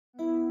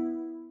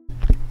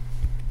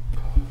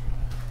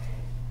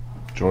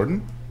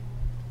Jordan?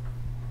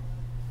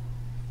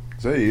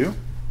 Is that you?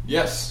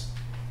 Yes.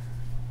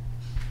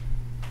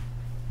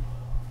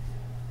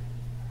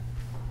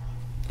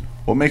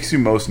 What makes you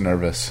most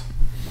nervous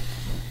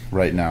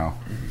right now?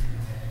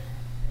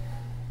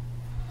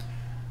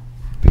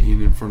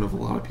 Being in front of a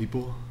lot of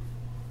people.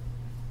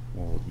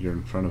 Well, you're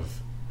in front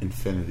of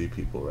infinity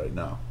people right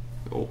now.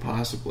 Oh,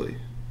 possibly.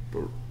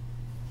 But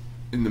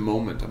in the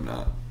moment, I'm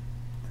not.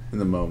 In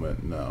the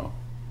moment, no.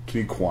 Can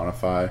you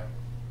quantify?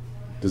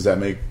 Does that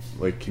make,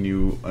 like, can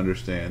you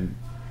understand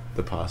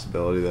the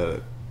possibility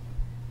that,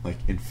 like,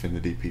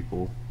 infinity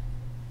people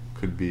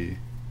could be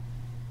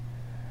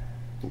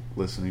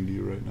listening to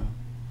you right now?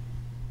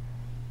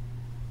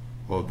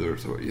 Well,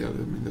 there's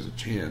a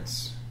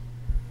chance.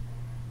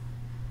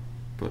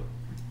 But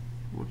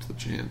what's the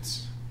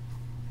chance?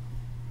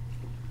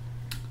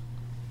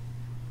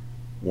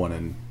 1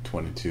 in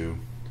 22.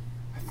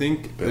 I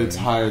think billion. it's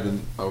higher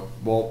than. I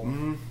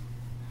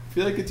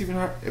feel like it's even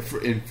higher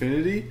for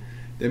infinity.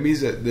 That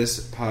means that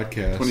this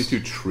podcast 22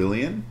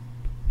 trillion?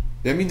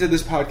 That means that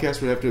this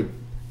podcast would have to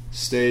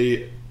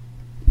stay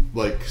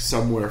like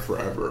somewhere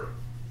forever,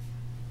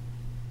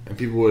 and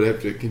people would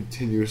have to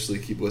continuously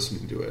keep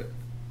listening to it,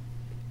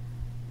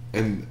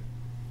 and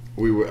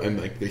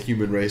like the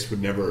human race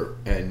would never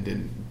end,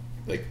 and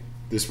like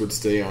this would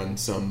stay on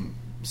some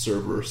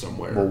server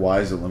somewhere. Well, why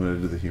is it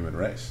limited to the human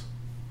race?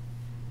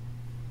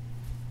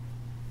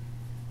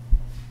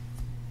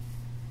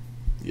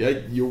 Yeah,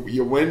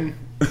 you win.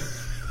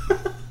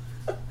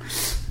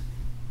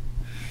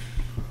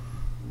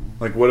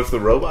 Like, what if the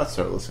robots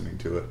start listening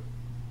to it?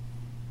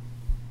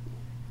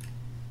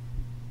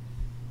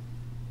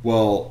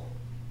 Well,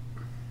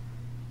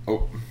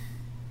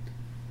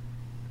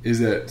 is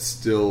that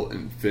still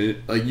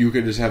infinite? Like, you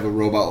could just have a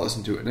robot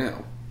listen to it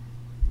now.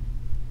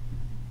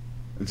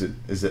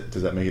 Does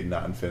that make it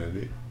not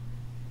infinity?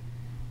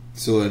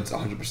 So it's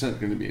 100%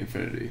 going to be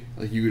infinity.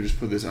 Like, you could just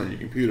put this on your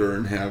computer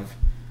and have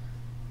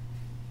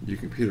your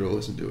computer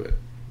listen to it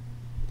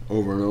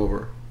over and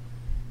over,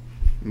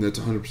 and that's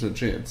 100%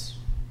 chance.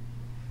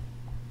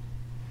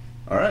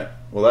 All right.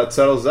 Well, that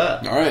settles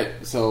that. All right.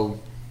 So,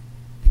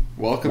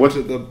 welcome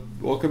to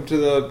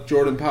the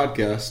Jordan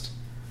podcast.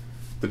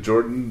 The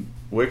Jordan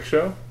Wick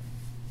Show?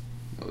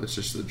 No, it's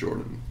just the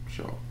Jordan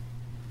show.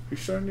 You're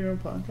starting your own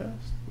podcast?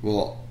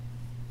 Well,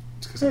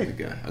 it's because I'm the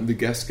guy. I'm the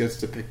guest gets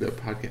to pick the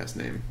podcast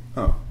name.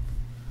 Oh.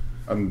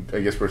 I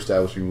guess we're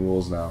establishing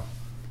rules now.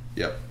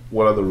 Yep.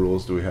 What other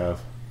rules do we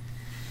have?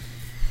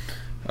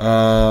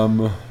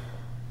 No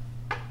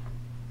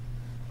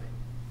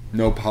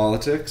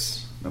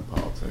politics. No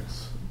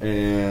politics.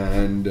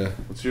 And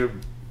what's your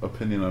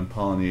opinion on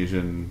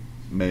Polynesian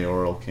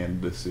mayoral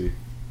candidacy?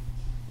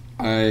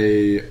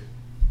 I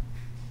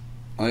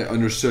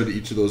understood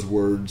each of those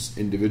words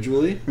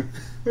individually,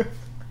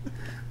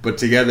 but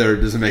together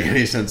it doesn't make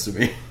any sense to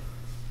me.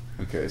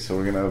 Okay, so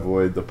we're going to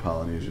avoid the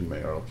Polynesian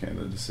mayoral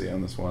candidacy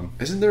on this one.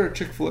 Isn't there a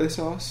Chick-fil-A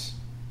sauce?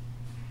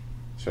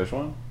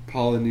 Szechuan?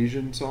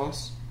 Polynesian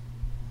sauce?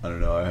 I don't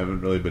know. I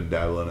haven't really been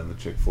dabbling in the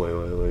Chick-fil-A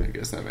lately. I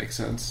guess that makes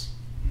sense.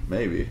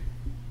 Maybe.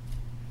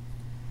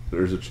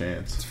 There's a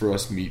chance. It's for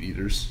us meat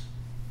eaters.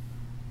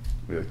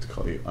 We like to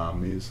call you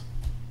omnis.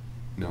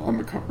 No, I'm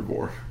a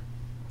carnivore.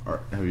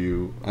 Have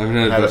you I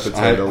haven't had a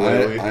potato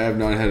lately? I have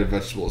not had a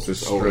vegetable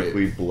since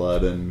strictly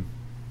blood and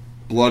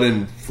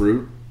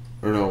fruit?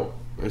 Or no,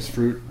 it's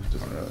fruit? It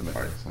doesn't really make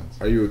sense.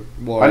 Are you?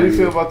 Well, how do you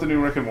feel about the new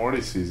Rick and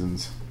Morty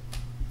seasons?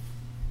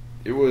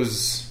 It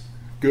was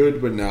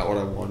good, but not what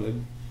I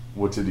wanted.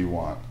 What did you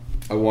want?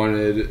 I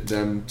wanted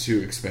them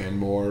to expand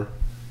more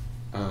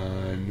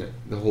on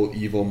the whole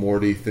evil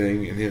Morty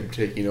thing and him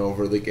taking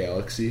over the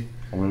galaxy.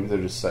 Or maybe they're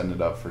just setting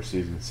it up for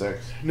season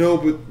 6. No,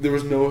 but there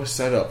was no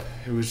setup.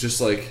 It was just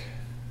like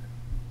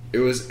it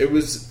was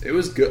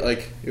good.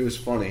 Like, it was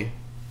funny,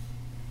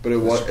 but it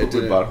was. It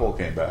didn't. Butthole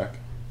came back.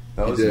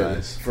 That was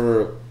nice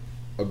for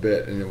a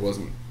bit, and it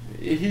wasn't.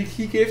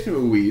 He gave some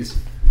oohies.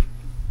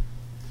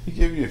 He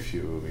gave you a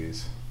few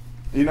oohies.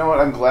 You know what?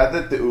 I'm glad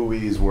that the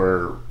oohies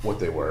were what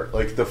they were.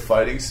 Like the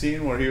fighting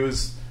scene where he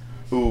was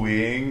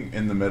oohing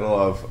in the middle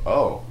of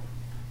oh.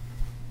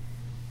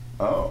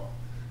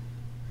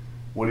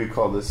 What do you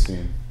call this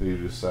scene that you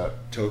just said?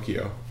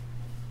 Tokyo.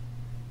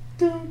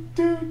 Do,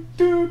 do,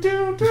 do,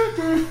 do,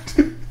 do,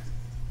 do.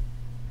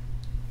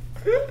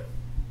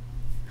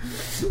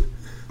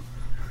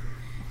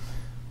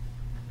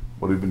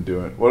 What have you been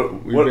doing?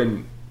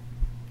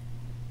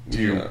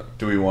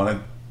 Do we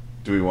want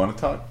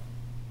to talk?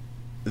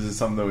 Is it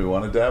something that we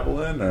want to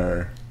dabble in,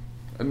 or?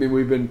 I mean,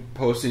 we've been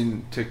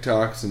posting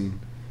TikToks and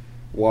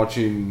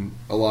watching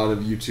a lot of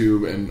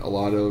YouTube and a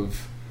lot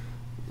of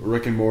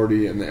Rick and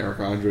Morty and the Eric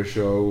Andre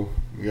show.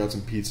 We got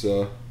some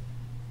pizza.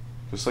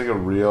 Just like a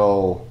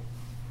real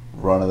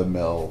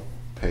run-of-the-mill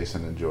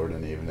Payson and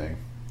Jordan evening.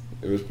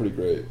 It was pretty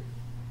great.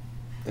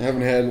 I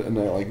haven't had a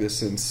night like this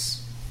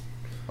since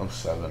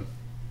 07.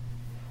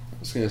 I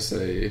was gonna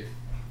say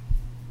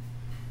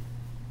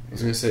 18.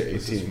 This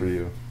is for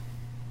you.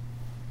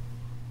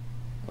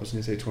 I was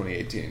gonna say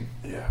 2018.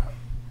 Yeah,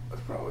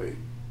 that's probably.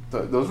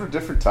 Those were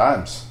different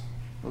times.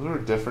 Those were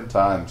different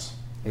times.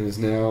 And it's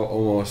now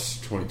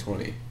almost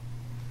 2020.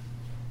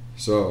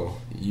 So,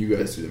 you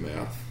guys do the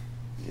math.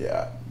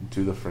 Yeah,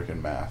 do the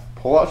freaking math.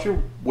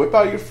 Whip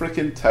out your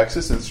freaking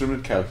Texas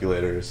Instrument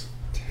calculators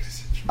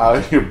out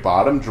of your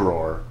bottom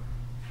drawer.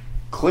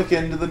 Click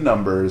into the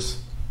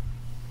numbers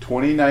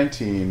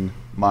 2019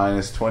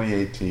 minus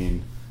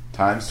 2018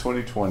 times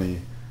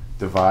 2020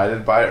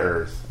 divided by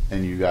Earth,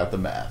 and you got the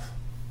math.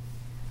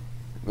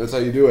 That's how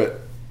you do it.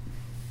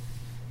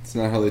 It's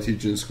not how they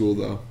teach it in school,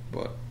 though.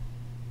 But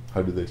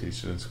how do they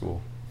teach it in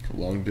school?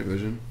 Long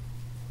division.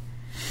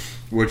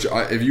 Which,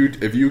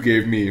 if you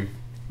gave me...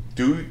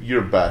 Do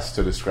your best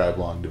to describe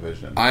long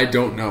division. I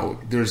don't know.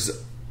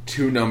 There's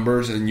two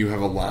numbers, and you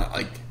have a line.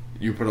 Like,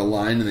 you put a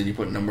line, and then you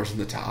put numbers on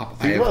the top.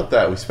 Think about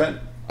that.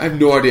 I have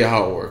no idea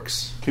how it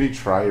works. Can you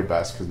try your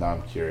best? Because now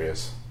I'm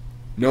curious.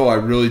 No, I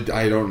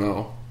don't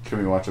know. Can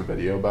we watch a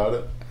video about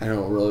it? I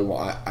don't really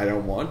want. I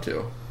don't want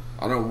to.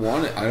 I don't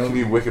want it. Can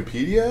you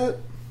Wikipedia it?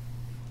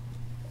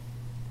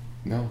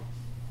 No.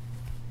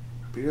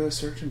 Be the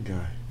searching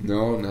guy.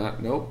 No,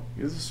 nope.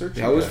 You're the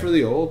searching guy. That was for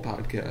the old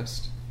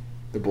podcast.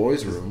 The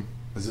Boys Room.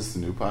 Is this the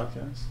new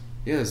podcast?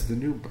 Yeah, it's the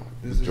new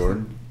podcast. The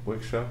Jordan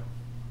Wick show?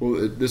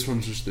 Well, this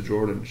one's just the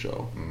Jordan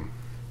show. Mm.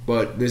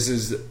 But this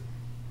is...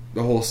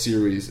 The whole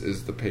series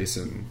is the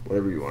Payson,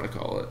 whatever you want to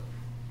call it.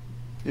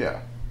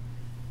 Yeah.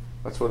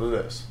 That's what it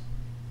is.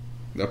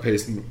 The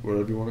Payson,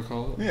 whatever you want to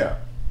call it? Yeah.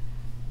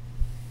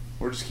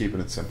 We're just keeping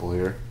it simple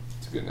here.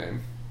 It's a good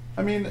name.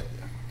 I mean,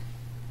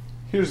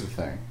 here's the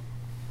thing.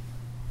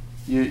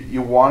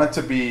 You want it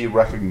to be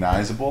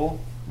recognizable,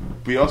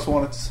 but you also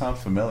want it to sound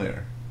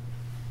familiar.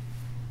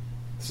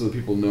 So that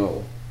people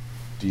know.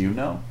 Do you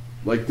know?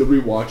 Like the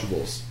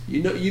Rewatchables.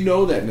 You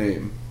know that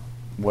name.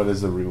 What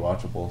is the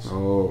Rewatchables?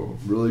 Oh,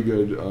 really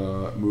good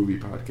movie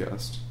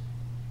podcast.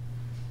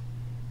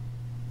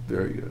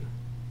 Very good.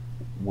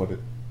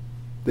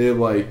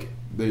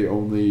 They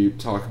only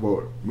talk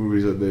about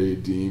movies that they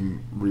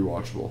deem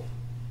rewatchable.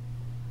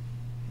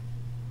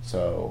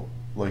 So,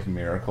 like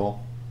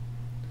Miracle?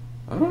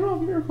 I don't know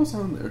if Miracle's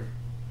on there.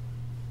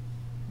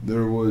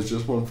 There was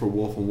just one for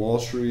Wolf on Wall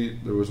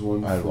Street. There was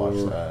one I'd watch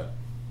that.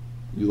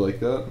 You like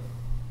that?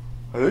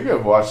 I think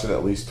I've watched it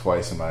at least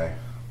twice in my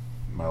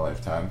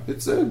lifetime.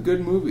 It's a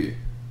good movie.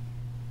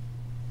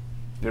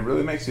 It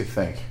really makes you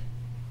think.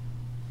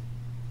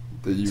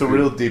 It's a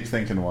real deep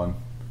thinking one.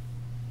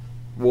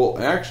 Well,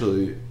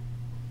 actually,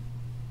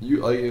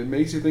 it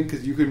makes you think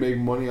because you could make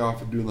money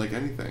off of doing like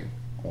anything.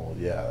 Well,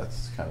 yeah,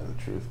 that's kind of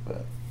the truth.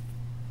 But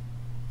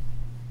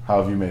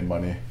how have you made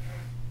money?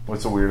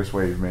 What's the weirdest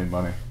way you've made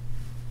money?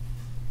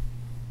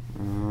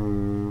 I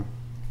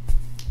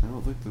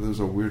don't think that there's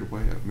a weird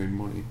way I've made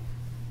money.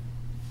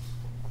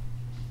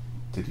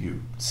 Did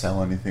you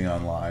sell anything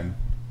online?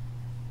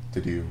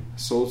 I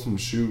sold some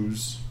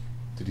shoes.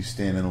 Did you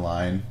stand in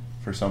line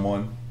for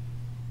someone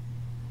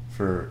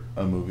for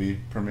a movie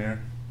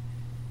premiere?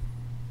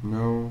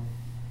 No.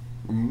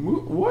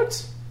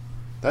 What?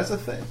 That's the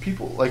thing.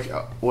 People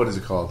what is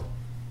it called?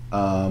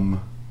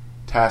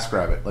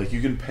 TaskRabbit. Like,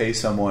 you can pay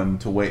someone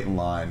to wait in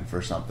line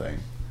for something,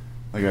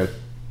 like a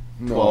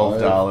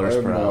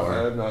 $12 per hour.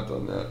 I have not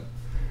done that.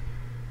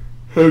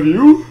 Have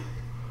you?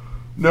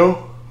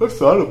 No, I've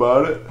thought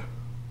about it.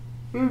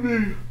 It'd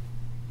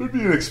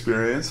be an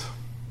experience.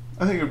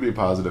 I think it would be a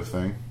positive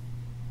thing.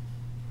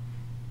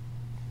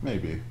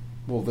 Maybe.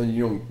 Well, then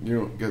you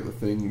don't get the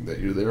thing that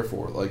you're there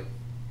for. Like,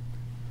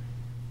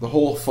 the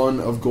whole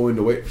fun of going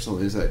to wait for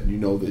something is that you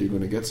know that you're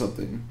going to get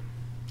something.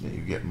 Yeah,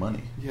 you get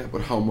money. Yeah,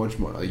 but how much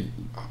money?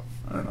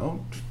 I don't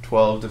know,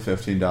 $12 to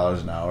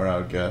 $15 an hour, I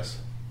would guess.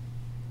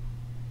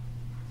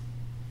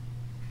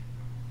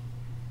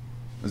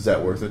 Is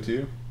that worth it to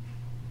you?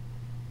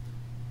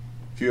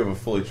 If you have a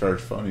fully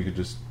charged phone, you could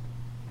just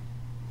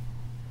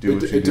do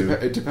what you do.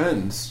 It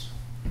depends.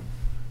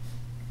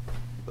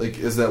 Like,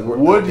 is that worth?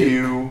 Would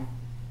you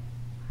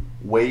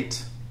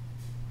wait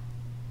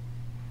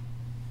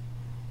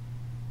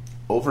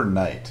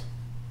overnight?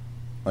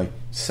 Like,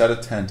 set a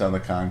tent on the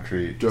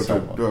concrete. Do I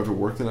have to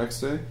work the next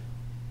day?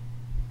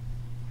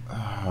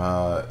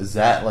 Is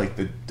that like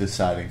the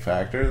deciding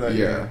factor?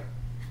 Yeah.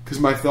 Because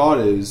my thought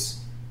is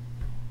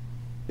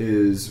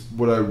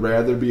would I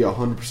rather be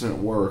 100%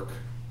 work,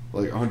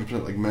 like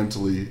 100% like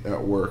mentally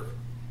at work,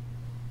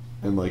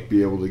 and like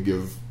be able to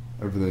give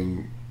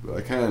everything that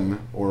I can,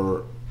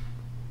 or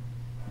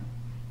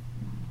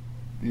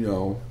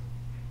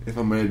if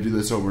I'm going to do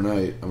this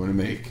overnight, I'm going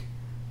to make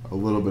a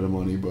little bit of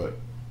money, but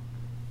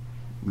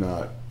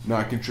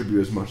not contribute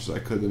as much as I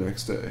could the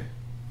next day.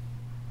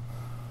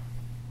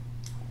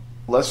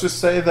 Let's just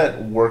say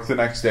that work the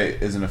next day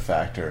isn't a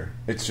factor.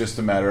 It's just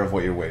a matter of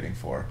what you're waiting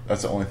for.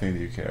 That's the only thing that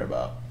you care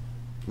about.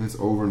 And it's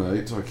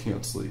overnight, so I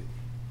can't sleep.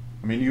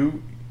 I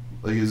mean,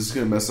 is this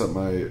going to mess up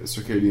my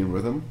circadian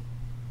rhythm?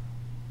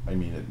 I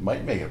mean, it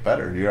might make it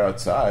better. You're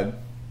outside.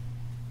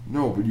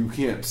 No, but you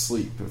can't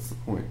sleep. That's the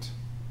point.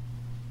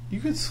 You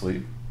could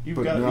sleep. You've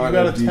but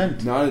got a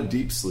tent. Not a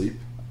deep sleep.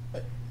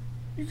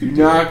 You're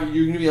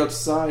going to be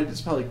outside.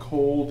 It's probably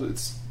cold.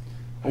 It's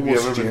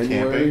almost January. Been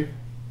camping?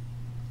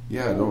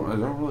 Yeah, I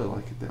don't really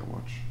like it that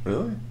much.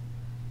 Really?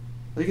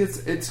 Like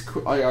it's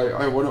cool.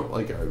 I wouldn't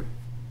like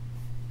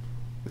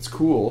it's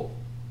cool,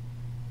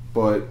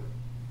 but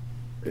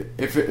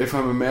if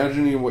I'm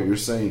imagining what you're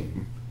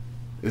saying,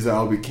 is that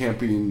I'll be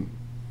camping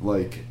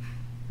like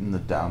in the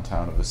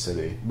downtown of a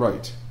city.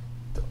 Right.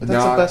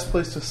 That's the best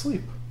place to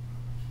sleep.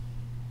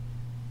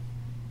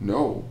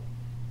 No.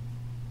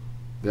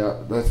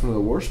 That's one of the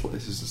worst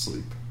places to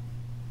sleep.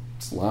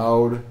 It's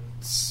loud. It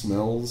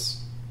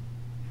smells.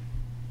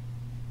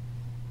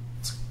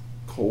 It's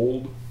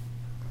cold.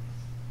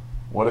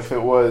 What if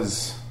it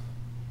was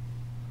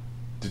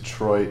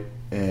Detroit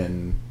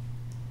in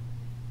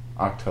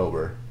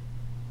October?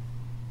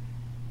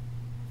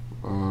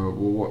 Well,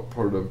 what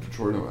part of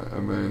Detroit am I?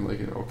 Am I in like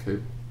an okay,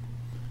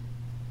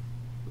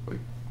 like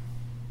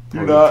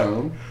part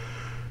of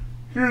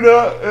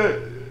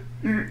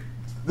town?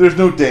 There's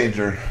no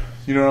danger.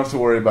 You don't have to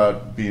worry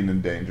about being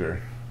in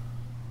danger.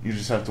 You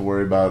just have to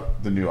worry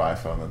about the new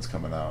iPhone that's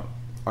coming out.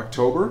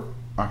 October.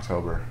 How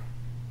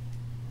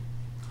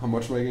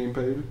much am I getting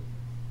paid?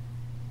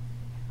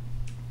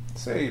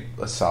 Say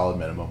a solid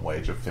minimum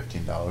wage of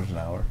 $15 an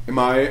hour. Am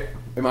I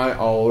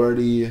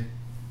already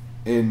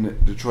in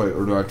Detroit,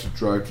 or do I have to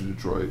drive to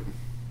Detroit?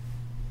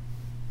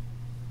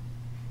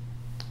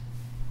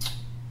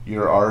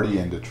 You're already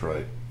in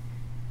Detroit.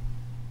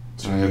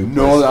 So I have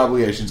no other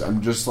obligations.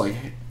 I'm just like,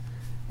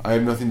 I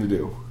have nothing to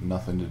do.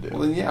 Nothing to do.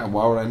 Well, then yeah,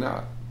 why would I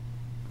not?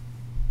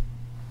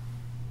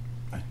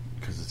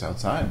 Because it's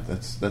outside.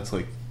 That's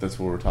what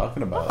we're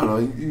talking about. I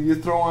don't know. You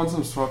throw on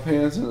some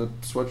sweatpants and a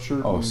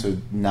sweatshirt. Oh, so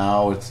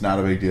now it's not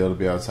a big deal to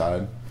be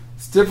outside?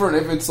 It's different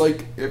if it's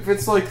like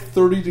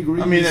 30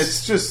 degrees. I mean,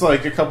 it's just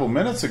like a couple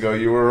minutes ago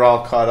you were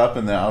all caught up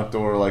in the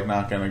outdoor, like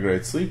not getting a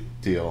great sleep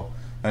deal,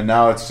 and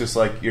now it's just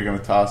like you're going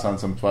to toss on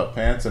some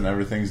sweatpants and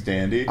everything's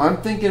dandy.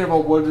 I'm thinking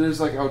about what it is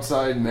like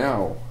outside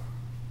now.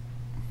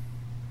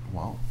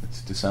 Well,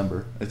 it's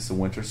December. It's the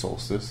winter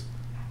solstice.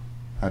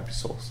 Happy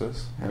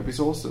solstice. Happy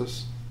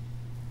solstice.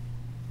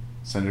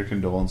 Send your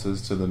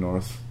condolences to the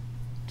North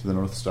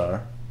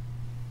Star.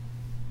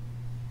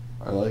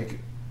 I like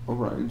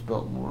Orion's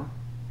belt more.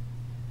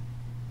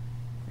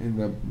 And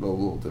the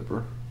Little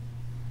Dipper.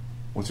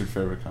 What's your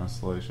favorite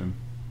constellation?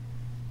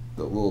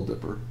 The Little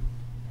Dipper.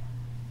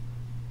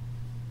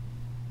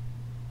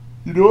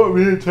 You know what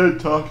me and Ted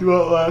talked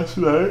about last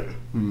night?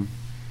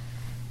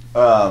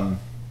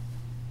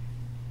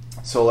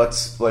 So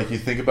let's, like, you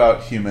think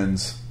about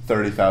humans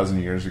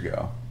 30,000 years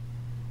ago.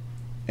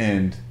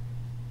 And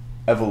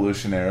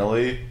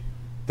evolutionarily,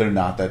 they're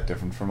not that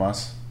different from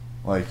us.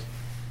 Like,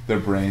 their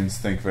brains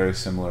think very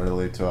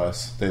similarly to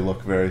us. They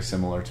look very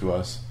similar to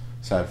us,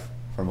 aside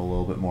from a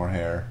little bit more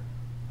hair.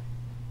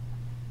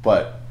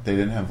 But they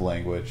didn't have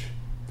language.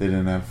 They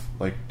didn't have,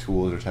 like,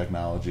 tools or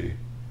technology.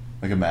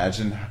 Like,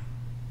 imagine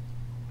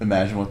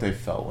what they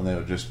felt when they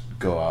would just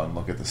go out and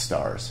look at the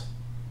stars.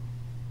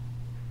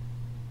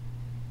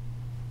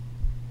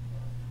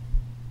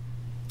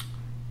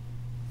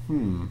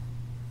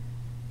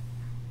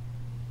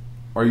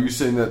 Are you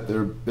saying that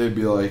they'd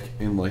be like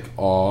in like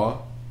awe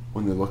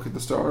when they look at the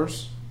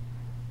stars?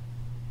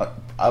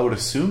 I would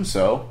assume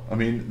so. I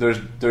mean,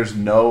 there's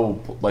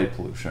no light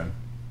pollution.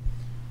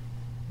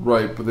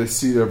 Right, but they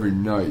see it every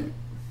night.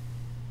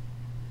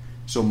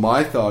 So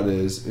my thought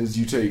is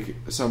you take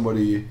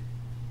somebody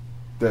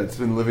that's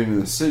been living in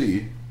the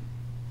city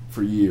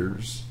for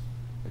years,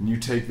 and you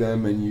take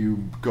them and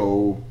you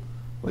go,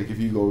 like if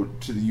you go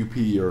to the UP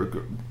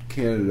or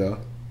Canada,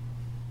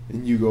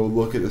 and you go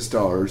look at the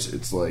stars,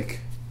 it's like,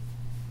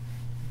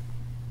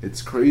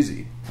 it's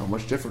crazy how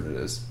much different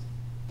it is.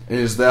 And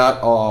is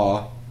that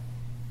awe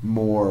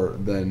more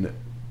than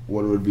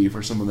what it would be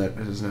for someone that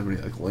doesn't have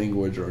any like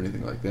language or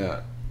anything like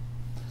that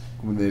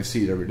when they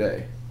see it every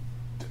day?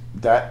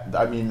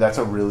 That's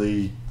a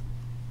really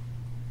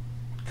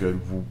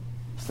good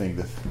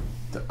thing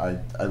I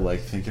like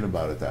thinking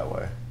about it that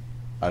way.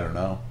 I don't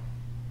know.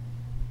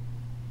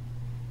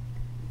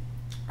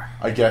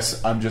 I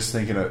guess I'm just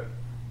thinking of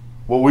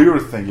what we were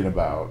thinking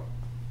about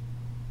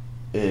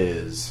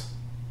is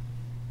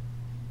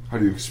how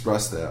do you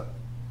express that?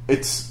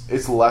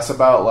 It's less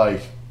about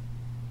like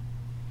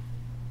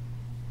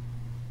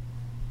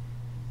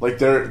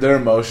their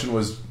emotion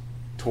was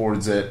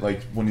towards it,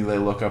 like when they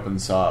look up and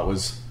saw it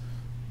was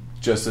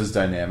just as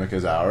dynamic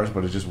as ours,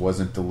 but it just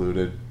wasn't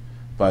diluted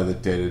by the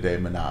day-to-day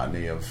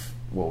monotony of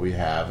what we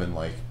have and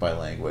like by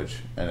language,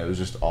 and it was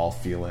just all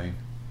feeling.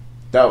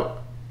 That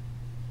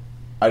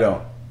I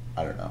don't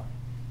know.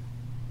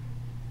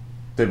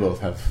 They both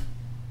have.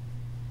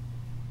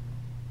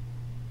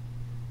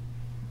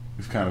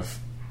 We've kind of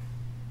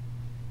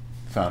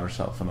found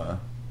ourselves in a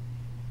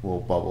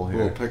little bubble here.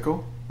 A little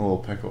pickle? A little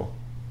pickle.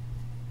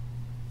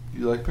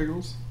 You like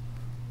pickles?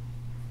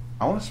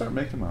 I want to start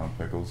making my own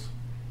pickles.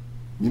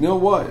 You know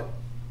what?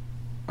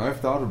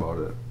 I've thought about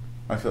it.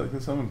 I feel like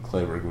that's something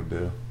Clayburg would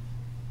do.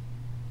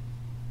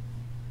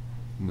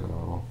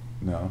 No.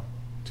 No?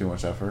 Too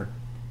much effort?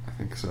 I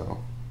think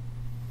so.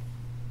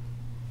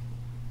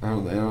 I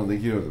don't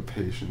think you have the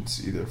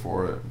patience either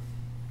for it.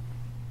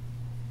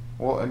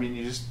 Well, I mean,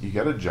 you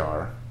get a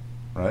jar,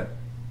 right?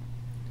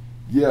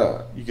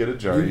 Yeah. You get a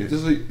jar. You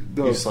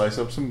slice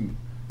up some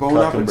Bon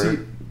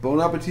cucumber.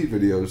 Appetit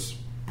videos.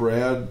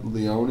 Brad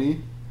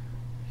Leone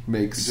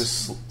makes... You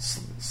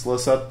just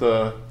slice up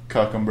the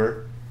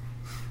cucumber.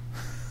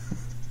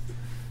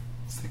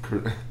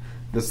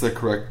 That's the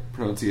correct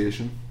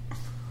pronunciation.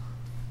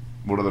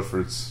 What other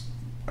fruits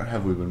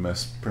have we been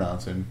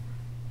mispronouncing?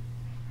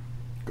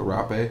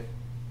 Garape.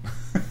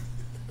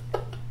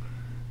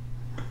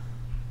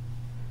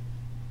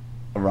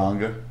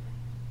 Oranga.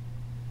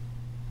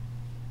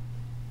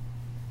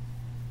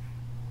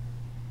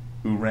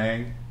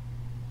 Oorang.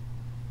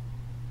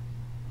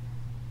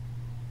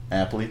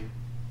 Appley.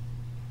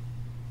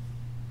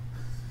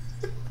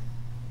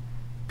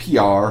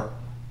 PR.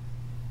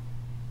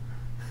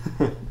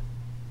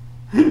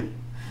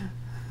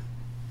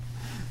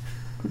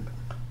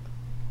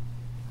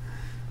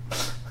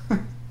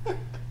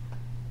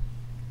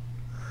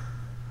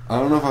 I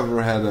don't know if I've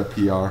ever had a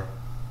PR.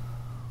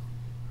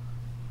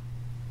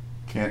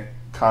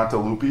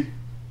 Cantaloupe.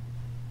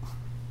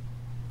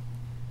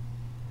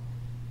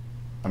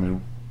 I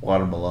mean,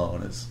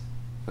 watermelon is...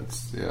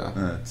 That's,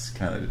 yeah. It's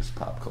kind of just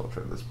pop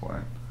culture at this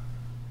point.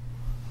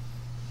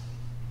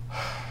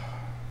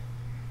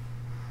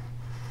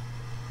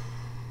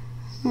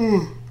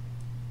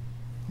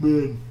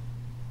 Man.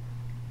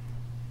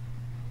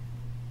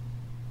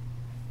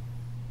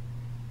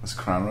 This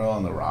Crown Royal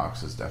on the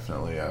rocks is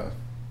definitely a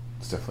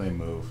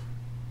move.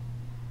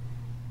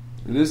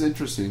 It is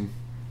interesting.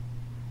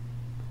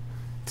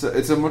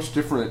 It's a much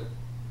different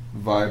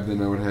vibe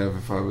than I would have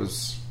if I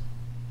was...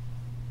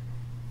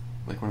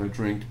 Like when I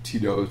drink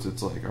Tito's,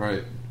 it's like,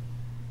 alright,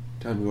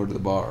 time to go to the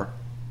bar.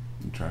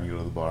 You trying to go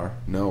to the bar?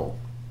 No.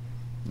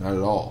 Not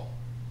at all.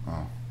 Oh.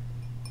 I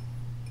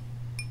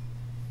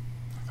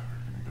thought we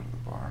were going to go to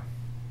the bar.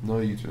 No,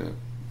 you didn't.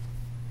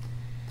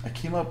 I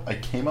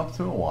came up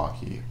to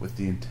Milwaukee with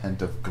the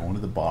intent of going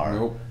to the bar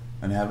Nope.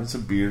 and having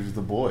some beers with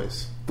the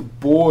boys. The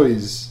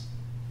boys.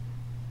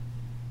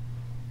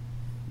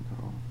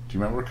 No. Do you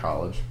remember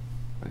college?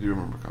 I do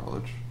remember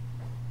college.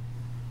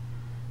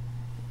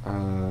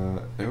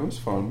 It was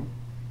fun.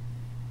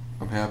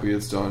 I'm happy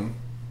it's done.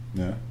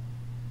 Yeah.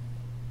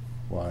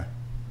 Why?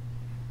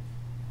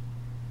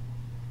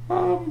 I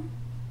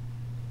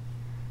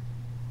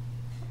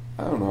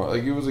don't know.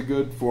 Like, it was a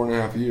good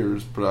 4.5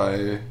 years, but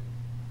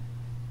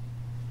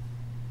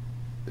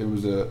it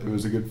was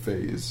a good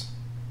phase.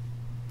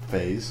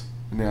 Phase?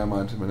 And now I'm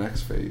on to my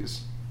next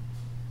phase.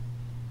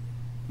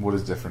 What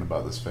is different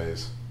about this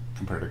phase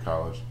compared to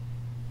college?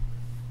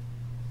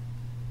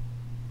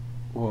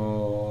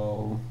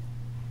 Well,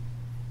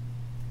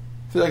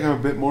 I feel like I'm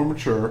a bit more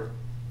mature.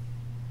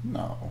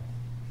 No.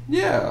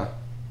 Yeah.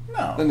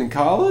 No. Then in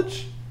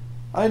college,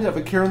 I didn't have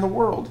a care in the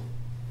world.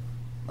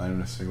 Not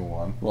even a single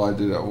one. Well, I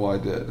did. Well, I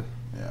did.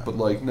 Yeah. But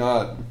like,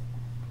 not.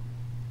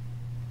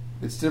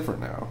 It's different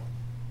now.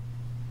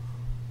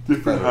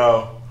 Different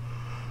how?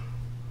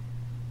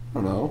 I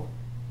don't know.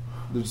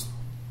 There's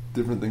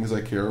different things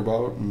I care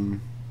about and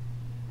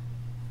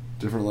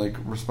different like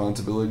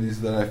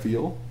responsibilities that I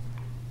feel.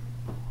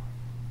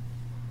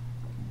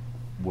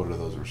 What are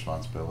those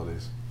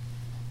responsibilities?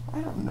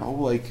 I don't know,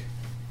 like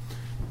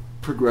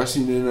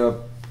progressing in a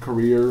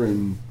career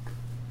and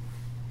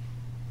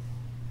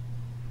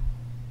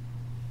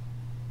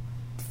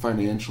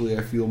financially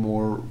I feel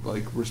more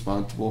like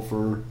responsible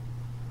for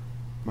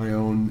my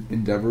own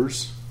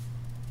endeavors.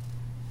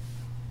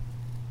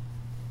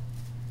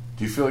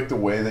 Do you feel like the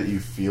way that you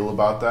feel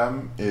about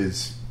them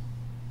is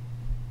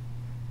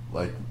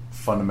like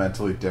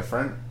fundamentally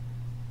different,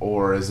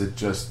 or is it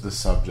just the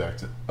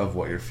subject of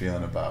what you're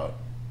feeling about?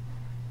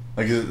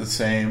 Like, is it the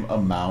same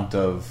amount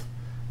of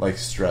like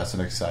stress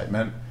and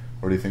excitement,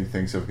 or do you think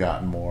things have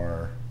gotten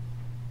more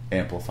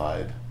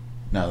amplified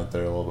now that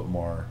they're a little bit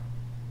more,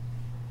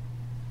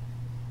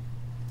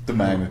 the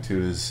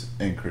magnitude is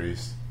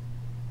increased?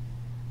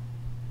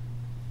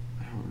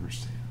 I don't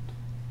understand.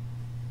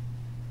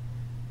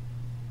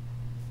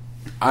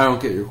 I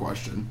don't get your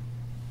question.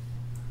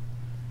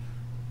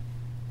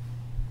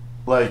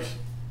 Like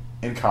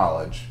in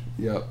college,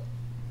 Yep.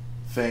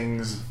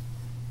 things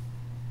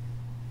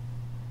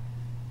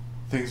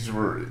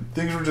were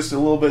just a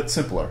little bit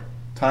simpler.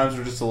 Times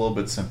were just a little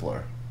bit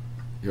simpler.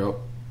 Yep.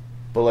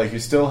 But like you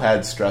still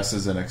had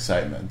stresses and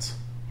excitements,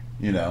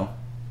 you know?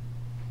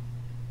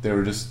 They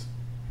were just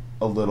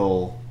a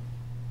little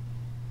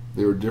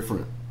They were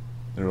different.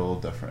 They were a little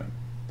different.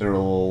 They were a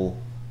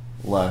little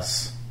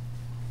less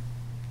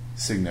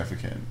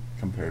significant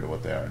compared to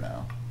what they are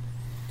now.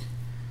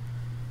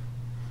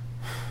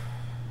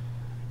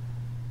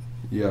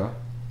 Yeah.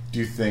 Do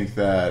you think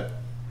that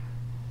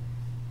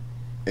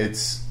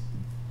it's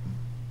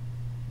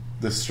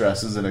the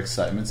stresses and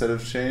excitements that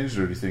have changed,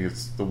 or do you think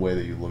it's the way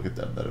that you look at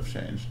them that have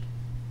changed?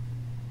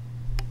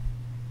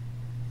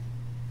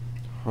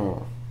 Huh.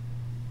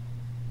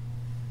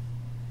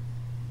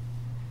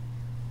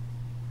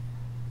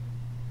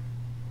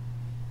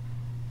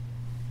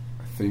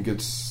 I think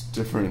it's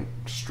different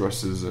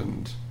stresses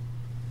and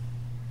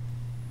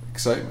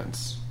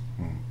excitements.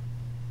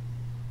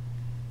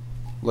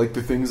 Like,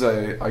 the things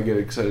I get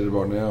excited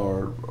about now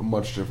are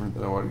much different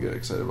than I want to get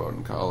excited about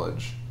in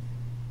college.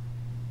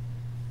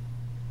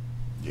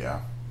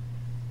 Yeah.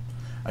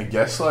 I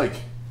guess, like...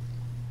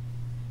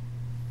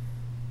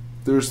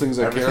 There's things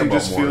I care about more everything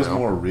just feels now.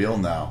 more real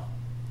now.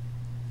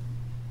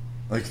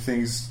 Like,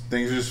 things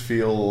just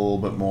feel a little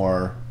bit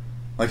more...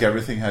 Like,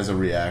 everything has a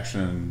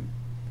reaction.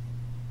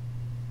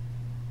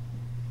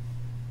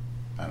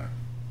 I don't know.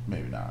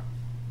 Maybe not.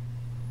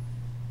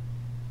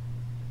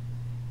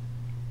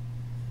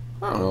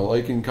 I don't know.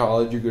 Like, in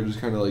college, you could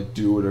just kind of, like,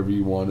 do whatever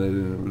you wanted,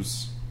 and it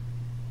was...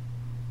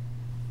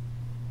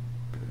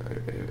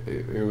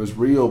 It was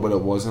real, but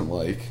it wasn't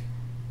like...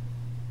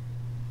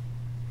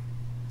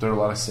 There are a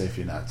lot of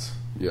safety nets.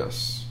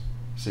 Yes.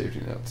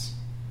 Safety nets.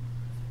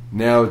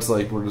 Now it's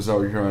like we're just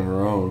out here on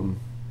our own.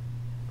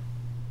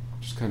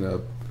 Just kind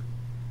of...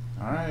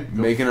 Alright.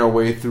 Making our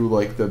way through,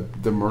 like,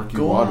 the murky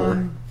Go water.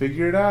 on.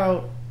 Figure it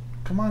out.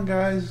 Come on,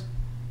 guys.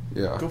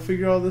 Yeah. Go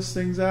figure all these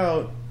things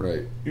out.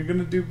 Right. You're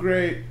gonna do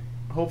great.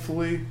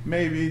 Hopefully.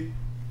 Maybe.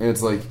 And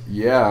it's like,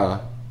 yeah,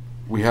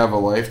 we have a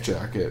life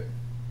jacket,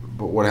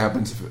 but what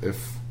happens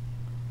if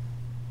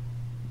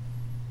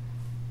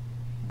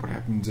what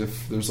happens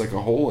if there's like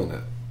a hole in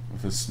it?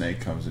 If a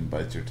snake comes and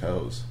bites your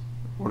toes?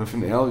 What if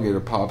an alligator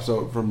pops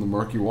out from the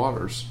murky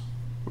waters?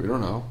 We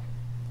don't know.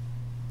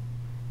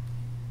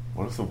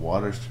 What if the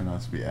waters turn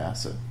out to be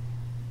acid?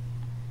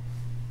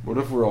 What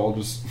if we're all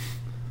just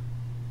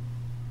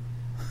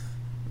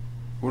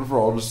what if we're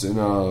all just in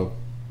a...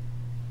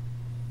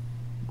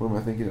 What am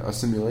I thinking? A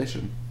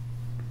simulation.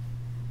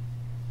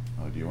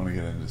 Oh, do you want to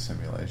get into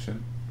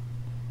simulation?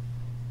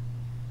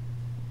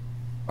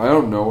 I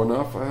don't know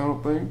enough, I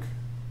don't think.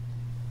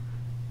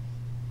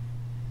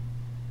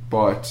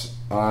 But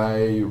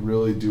I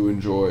really do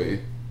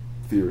enjoy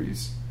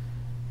theories.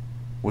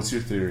 What's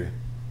your theory?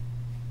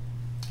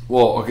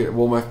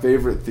 Well, my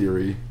favorite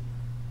theory,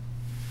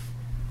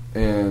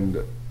 and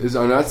is,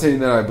 I'm not saying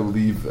that I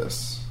believe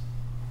this.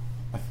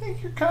 I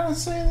think you're kind of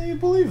saying that you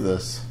believe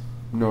this.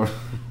 No,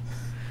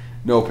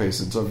 no,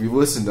 Payson. So if you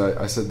listened,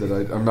 I said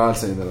that I'm not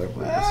saying that I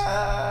believe this.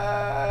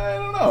 I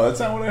don't know. That's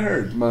not what I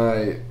heard.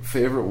 My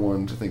favorite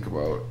one to think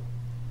about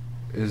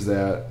is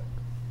that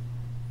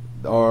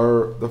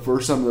the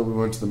first time that we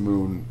went to the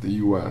moon, the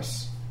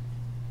U.S.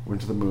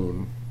 went to the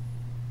moon,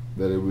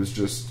 that it was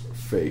just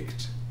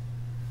faked.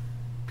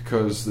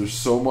 Because there's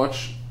so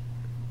much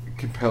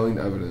compelling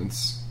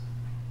evidence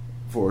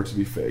for it to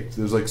be faked.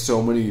 There's like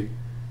so many...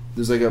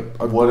 There's like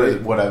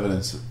what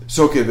evidence?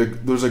 So okay,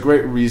 there's a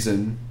great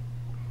reason.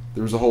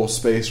 There was a whole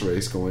space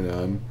race going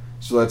on.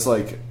 So that's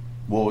like...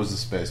 What was the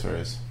space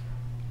race?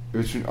 It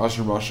was between us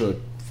and Russia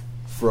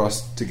for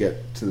us to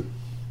get to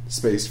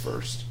space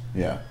first.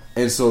 Yeah.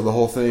 And so the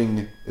whole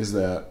thing is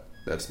that...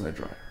 That's my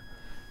dryer.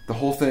 The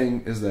whole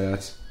thing is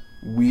that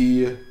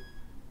we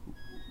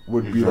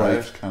would Your be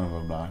dryer's like... kind of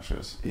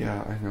obnoxious.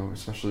 Yeah, I know.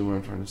 Especially when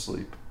I'm trying to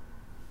sleep.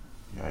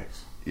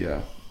 Yikes.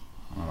 Yeah.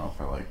 I don't know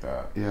if I like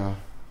that. Yeah.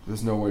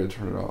 There's no way to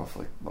turn it off.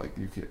 Like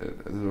you can.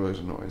 There's always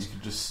a noise. You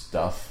could just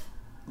stuff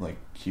like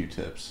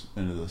Q-tips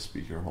into the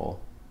speaker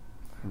hole.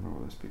 I don't know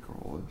where the speaker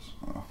hole is.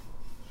 Oh.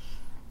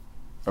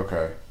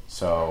 Okay,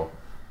 so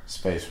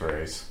space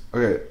race.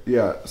 Okay,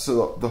 yeah.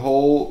 So the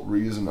whole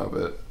reason of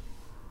it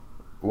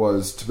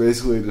was to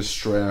basically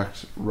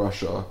distract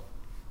Russia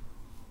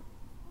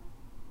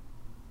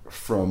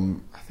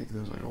from. I think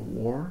there was like a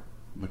war.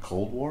 The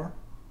Cold War?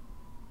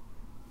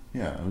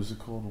 Yeah, it was the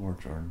Cold War,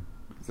 Jordan.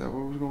 Is that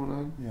what was going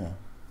on? Yeah.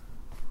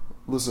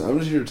 Listen, I'm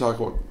just here to talk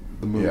about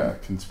the moon. Yeah,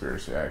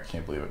 conspiracy. I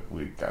can't believe it.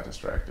 We got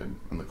distracted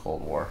in the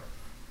Cold War.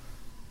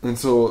 And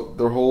so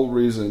their whole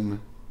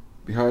reason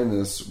behind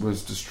this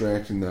was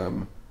distracting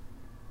them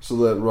so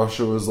that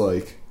Russia was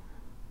like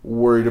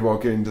worried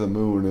about getting to the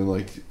moon and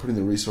like putting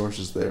the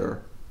resources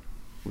there.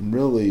 When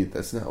really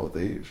that's not what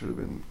they should have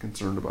been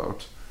concerned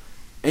about.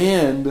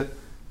 And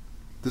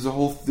there's a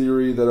whole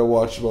theory that I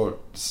watched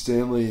about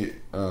Stanley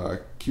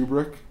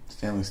Kubrick.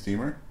 Stanley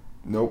Steamer?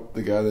 Nope,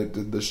 the guy that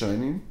did The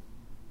Shining.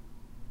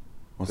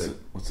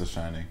 What's The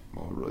Shining?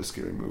 Well, a really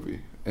scary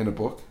movie. And a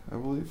book, I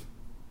believe.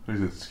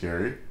 Is it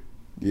scary?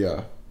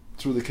 Yeah.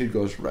 It's where the kid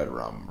goes, red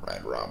rum,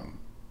 red rum.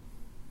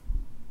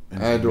 I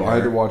And had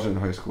to watch it in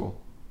high school.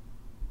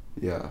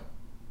 Yeah.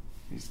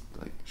 He's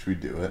like... Should we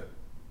do it?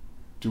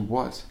 Do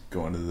what?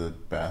 Go into the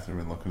bathroom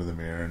and look into the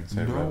mirror and say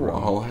red No,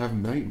 rum? I'll have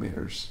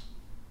nightmares.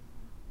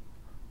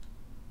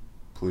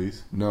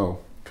 Please? No.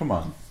 Come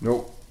on.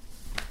 Nope.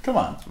 Come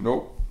on.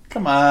 Nope.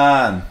 Come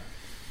on.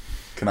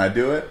 Can I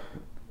do it?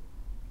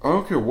 I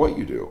don't care what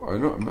you do. I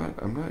know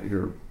I'm not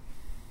your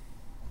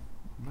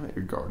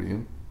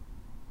guardian.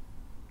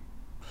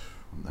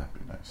 Wouldn't that be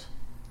nice?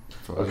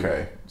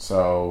 Okay.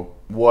 So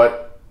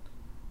what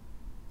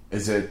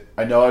is it?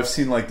 I know I've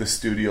seen like the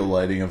studio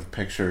lighting of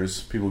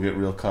pictures. People get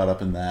real caught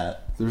up in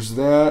that. There's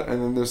that,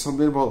 and then there's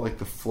something about like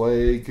the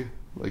flag,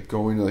 like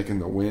going like in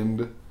the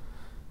wind. It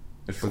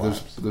But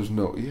flaps. there's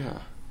no, yeah.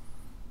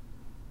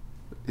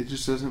 It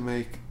just doesn't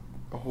make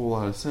a whole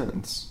lot of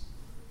sense.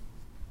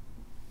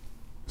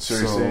 So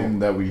you're saying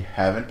that we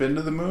haven't been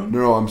to the moon?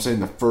 No, I'm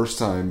saying the first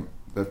time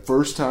that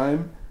first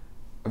time,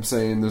 I'm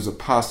saying there's a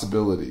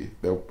possibility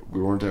that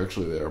we weren't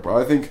actually there. But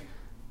I think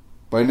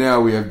by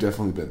now we have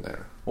definitely been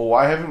there. Well,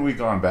 why haven't we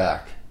gone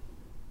back?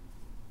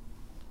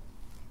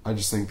 I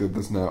just think that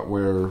that's not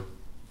where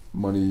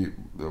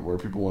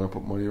people want to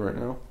put money right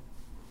now.